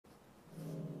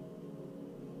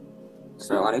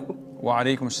Assalamu alaikum. Wa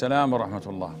alaikum assalam wa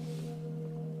rahmatullah.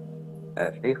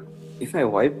 Sheikh, if I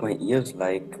wipe my ears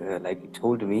like you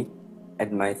told me,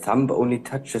 and my thumb only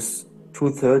touches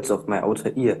 2/3 of my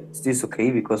outer ear, is this okay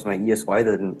because my ear is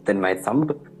wider than my thumb,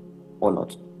 or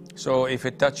not? So if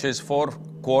it touches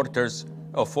 4/4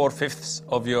 or 4/5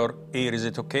 of your ear, is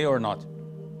it okay or not?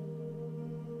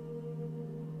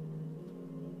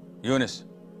 Yunus.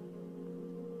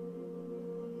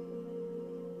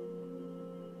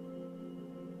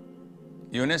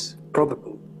 Yunus?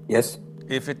 Probably, yes.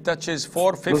 If it touches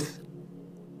 4/5,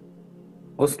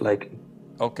 Most likely.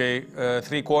 okay,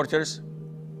 3/4,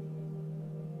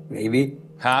 Maybe.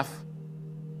 half.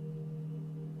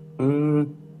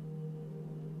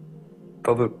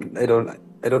 Probably.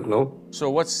 I don't know. So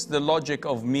what's the logic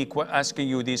of me asking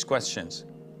you these questions?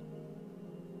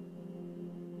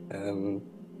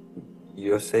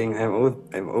 You're saying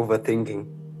I'm overthinking.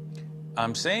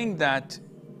 I'm saying that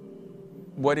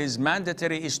what is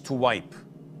mandatory is to wipe.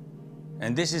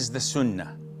 And this is the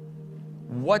sunnah.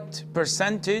 What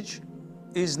percentage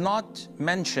is not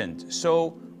mentioned. So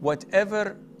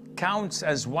whatever counts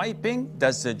as wiping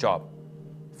does the job.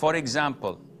 For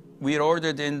example, we are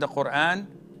ordered in the Quran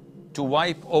to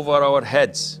wipe over our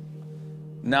heads.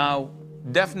 Now,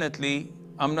 definitely,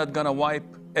 I'm not gonna wipe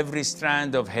every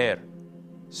strand of hair.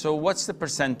 So what's the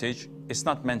percentage? It's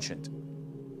not mentioned.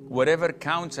 Whatever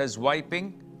counts as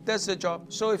wiping does the job.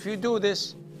 So if you do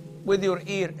this with your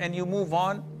ear and you move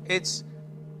on, it's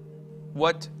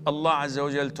what Allah Azza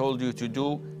wa Jal told you to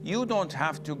do. You don't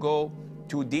have to go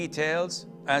to details.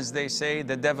 As they say,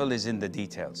 the devil is in the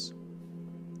details.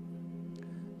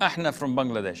 Ahna from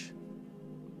Bangladesh.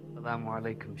 Assalamu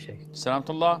alaikum, Sheikh.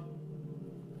 Salamullah.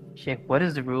 Sheikh, what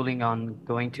is the ruling on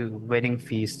going to wedding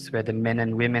feasts where the men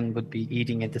and women would be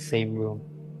eating in the same room?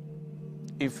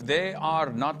 If they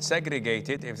are not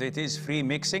segregated, if it is free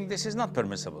mixing, this is not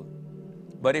permissible.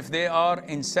 But if they are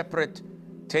in separate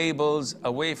tables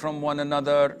away from one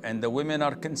another and the women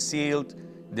are concealed,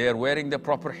 they're wearing the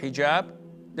proper hijab,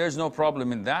 there's no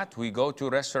problem in that. We go to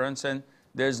restaurants and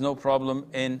there's no problem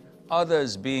in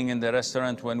others being in the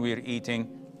restaurant when we're eating,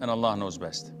 and Allah knows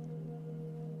best.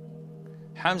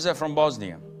 Hamza from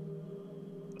Bosnia.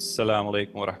 Assalamu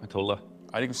alaikum wa rahmatullah.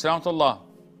 Alaikum salam wa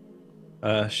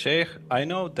rahmatullah. Sheikh, I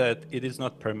know that it is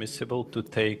not permissible to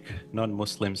take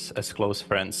non-Muslims as close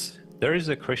friends. There is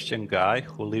a Christian guy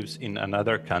who lives in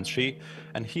another country,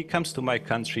 and he comes to my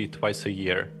country twice a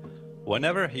year.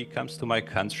 Whenever he comes to my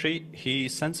country, he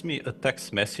sends me a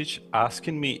text message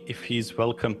asking me if he is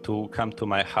welcome to come to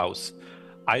my house.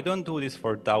 I don't do this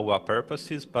for dawah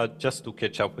purposes, but just to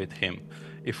catch up with him.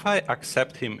 If I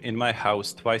accept him in my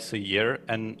house twice a year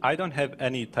and I don't have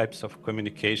any types of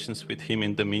communications with him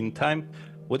in the meantime,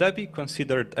 would I be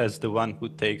considered as the one who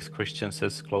takes Christians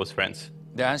as close friends?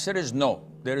 The answer is no.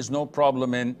 There is no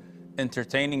problem in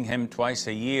entertaining him twice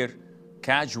a year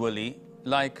casually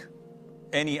like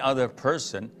any other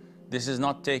person. This is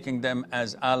not taking them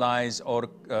as allies or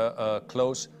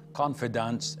close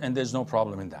confidants, and there's no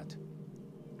problem in that.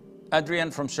 Adrian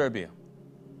from Serbia.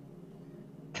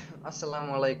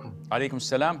 Assalamu alaikum. Alaikum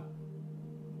salam.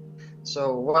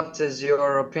 So, what is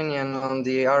your opinion on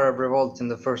the Arab revolt in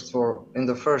the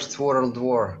First World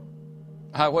War?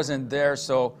 I wasn't there,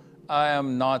 so I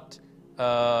am not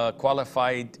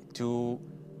qualified to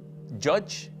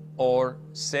judge or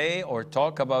say or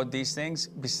talk about these things.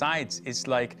 Besides, it's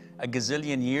like a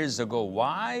gazillion years ago.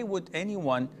 Why would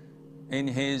anyone in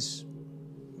his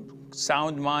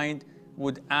sound mind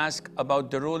would ask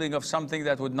about the ruling of something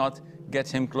that would not get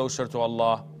him closer to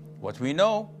Allah? What we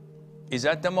know is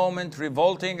at the moment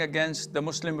revolting against the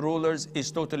Muslim rulers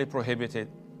is totally prohibited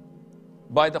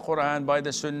by the Quran, by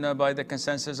the Sunnah, by the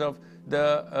consensus of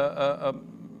the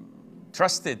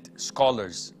trusted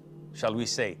scholars, shall we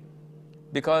say.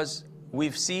 Because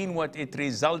we've seen what it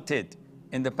resulted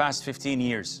in the past 15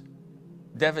 years.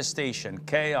 Devastation,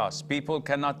 chaos, people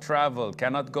cannot travel,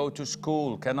 cannot go to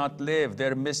school, cannot live,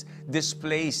 they're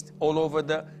displaced all over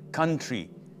the country,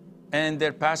 and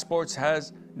their passports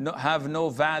have no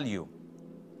value.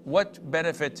 What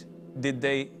benefit did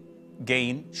they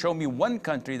gain? Show me one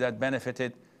country that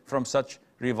benefited from such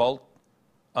revolt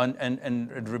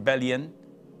and rebellion.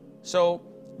 So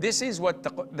this is what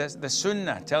the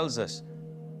Sunnah tells us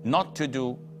not to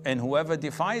do, and whoever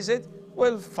defies it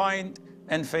will find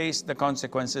and face the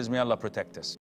consequences. May Allah protect us.